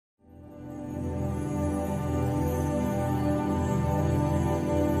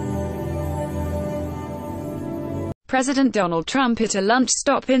President Donald Trump at a lunch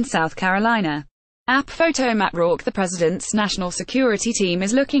stop in South Carolina. App photo Matt Rourke. The president's national security team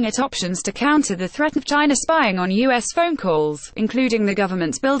is looking at options to counter the threat of China spying on U.S. phone calls, including the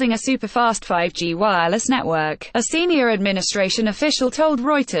government's building a superfast 5G wireless network, a senior administration official told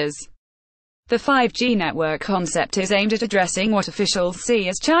Reuters. The 5G network concept is aimed at addressing what officials see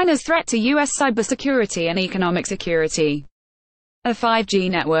as China's threat to U.S. cybersecurity and economic security. A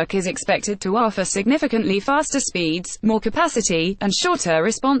 5G network is expected to offer significantly faster speeds, more capacity, and shorter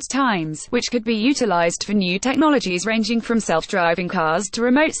response times, which could be utilized for new technologies ranging from self-driving cars to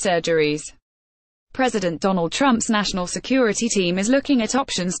remote surgeries. President Donald Trump's national security team is looking at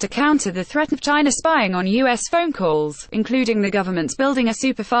options to counter the threat of China spying on U.S. phone calls, including the government's building a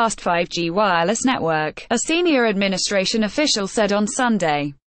superfast 5G wireless network, a senior administration official said on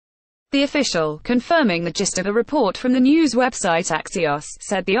Sunday. The official, confirming the gist of a report from the news website Axios,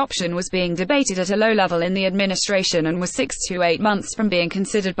 said the option was being debated at a low level in the administration and was 6 to 8 months from being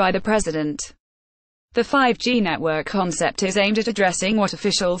considered by the president. The 5G network concept is aimed at addressing what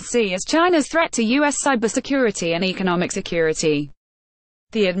officials see as China's threat to U.S. cybersecurity and economic security.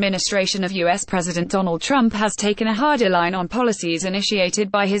 The administration of U.S. President Donald Trump has taken a harder line on policies initiated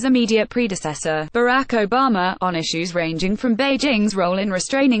by his immediate predecessor, Barack Obama, on issues ranging from Beijing's role in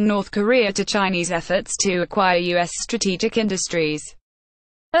restraining North Korea to Chinese efforts to acquire U.S. strategic industries.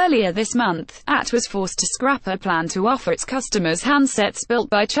 Earlier this month, AT was forced to scrap a plan to offer its customers handsets built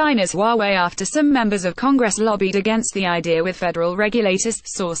by China's Huawei after some members of Congress lobbied against the idea with federal regulators,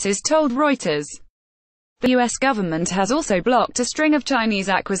 sources told Reuters. The U.S. government has also blocked a string of Chinese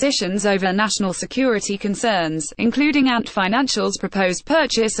acquisitions over national security concerns, including Ant Financial's proposed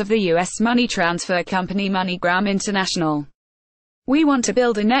purchase of the U.S. money transfer company MoneyGram International. "We want to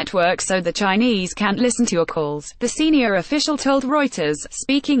build a network so the Chinese can't listen to your calls," the senior official told Reuters,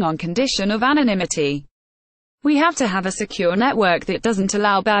 speaking on condition of anonymity. "We have to have a secure network that doesn't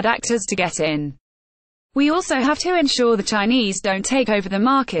allow bad actors to get in. We also have to ensure the Chinese don't take over the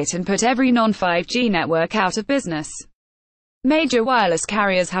market and put every non-5G network out of business." Major wireless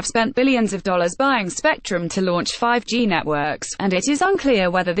carriers have spent billions of dollars buying spectrum to launch 5G networks, and it is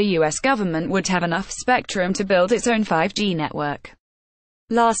unclear whether the U.S. government would have enough spectrum to build its own 5G network.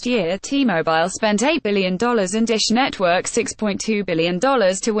 Last year, T-Mobile spent $8 billion and Dish Network $6.2 billion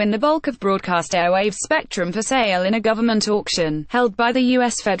to win the bulk of broadcast airwaves spectrum for sale in a government auction, held by the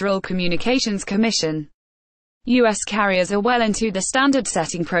U.S. Federal Communications Commission. U.S. carriers are well into the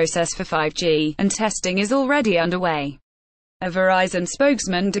standard-setting process for 5G, and testing is already underway. A Verizon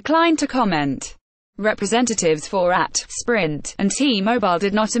spokesman declined to comment. Representatives for AT, Sprint, and T-Mobile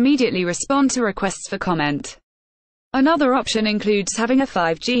did not immediately respond to requests for comment. Another option includes having a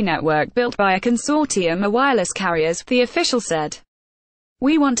 5G network built by a consortium of wireless carriers, the official said.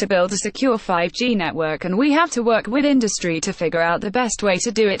 "We want to build a secure 5G network and we have to work with industry to figure out the best way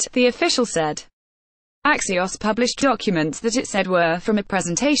to do it," the official said. Axios published documents that it said were from a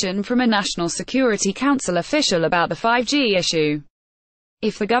presentation from a National Security Council official about the 5G issue.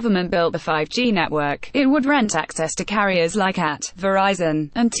 If the government built the 5G network, it would rent access to carriers like AT, Verizon,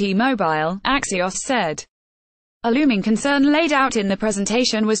 and T-Mobile, Axios said. A looming concern laid out in the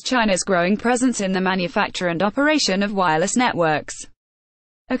presentation was China's growing presence in the manufacture and operation of wireless networks.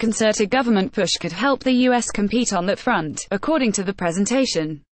 A concerted government push could help the U.S. compete on that front, according to the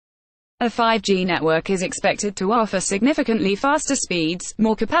presentation. A 5G network is expected to offer significantly faster speeds,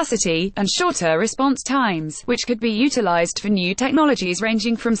 more capacity, and shorter response times, which could be utilized for new technologies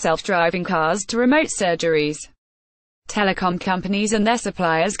ranging from self-driving cars to remote surgeries. Telecom companies and their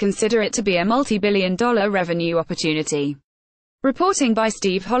suppliers consider it to be a multi-billion-dollar revenue opportunity. Reporting by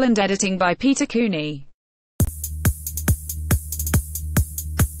Steve Holland, editing by Peter Cooney.